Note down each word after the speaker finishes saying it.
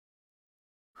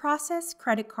Process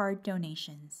credit card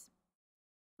donations.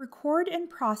 Record and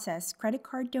process credit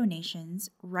card donations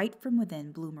right from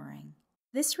within Bloomerang.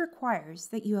 This requires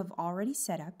that you have already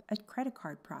set up a credit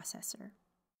card processor.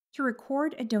 To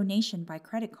record a donation by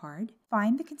credit card,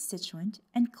 find the constituent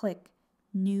and click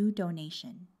New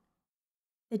Donation.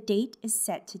 The date is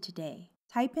set to today.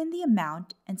 Type in the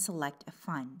amount and select a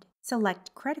fund.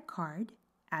 Select Credit Card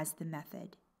as the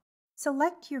method.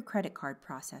 Select your credit card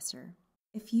processor.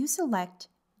 If you select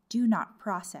Do Not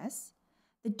Process,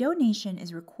 the donation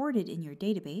is recorded in your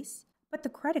database, but the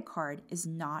credit card is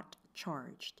not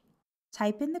charged.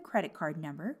 Type in the credit card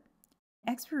number,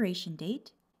 expiration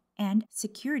date, and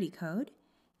security code,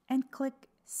 and click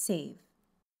Save.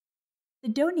 The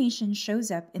donation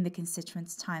shows up in the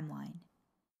constituent's timeline.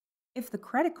 If the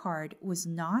credit card was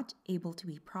not able to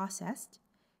be processed,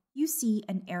 you see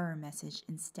an error message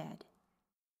instead.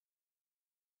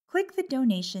 Click the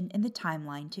donation in the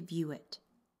timeline to view it.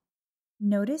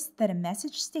 Notice that a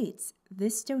message states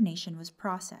this donation was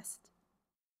processed.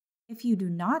 If you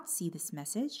do not see this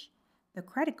message, the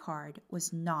credit card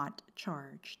was not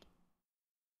charged.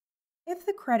 If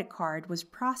the credit card was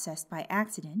processed by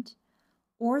accident,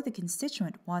 or the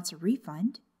constituent wants a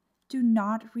refund, do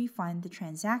not refund the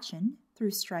transaction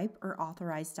through Stripe or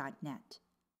Authorize.net.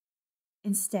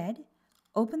 Instead,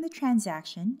 open the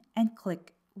transaction and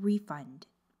click Refund.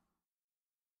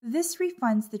 This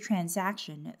refunds the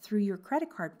transaction through your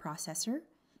credit card processor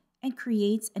and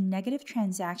creates a negative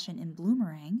transaction in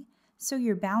Bloomerang so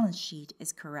your balance sheet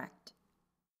is correct.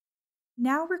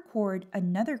 Now record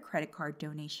another credit card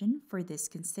donation for this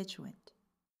constituent.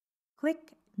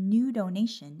 Click New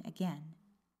Donation again.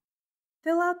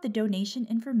 Fill out the donation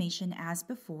information as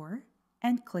before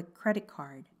and click Credit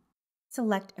Card.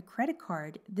 Select a credit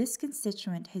card this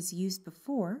constituent has used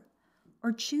before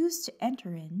or choose to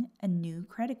enter in a new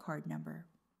credit card number.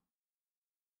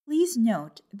 Please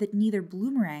note that neither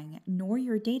Bloomerang nor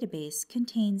your database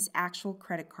contains actual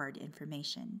credit card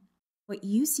information. What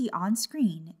you see on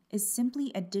screen is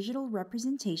simply a digital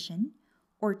representation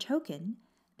or token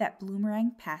that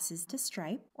Bloomerang passes to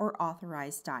Stripe or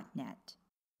Authorize.net.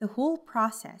 The whole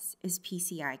process is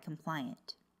PCI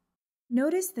compliant.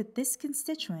 Notice that this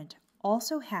constituent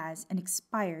also has an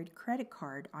expired credit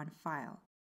card on file.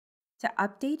 To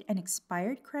update an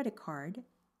expired credit card,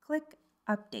 click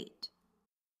Update.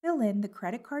 Fill in the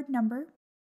credit card number,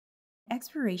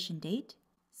 expiration date,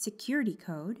 security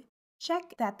code,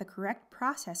 check that the correct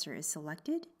processor is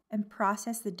selected, and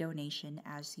process the donation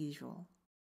as usual.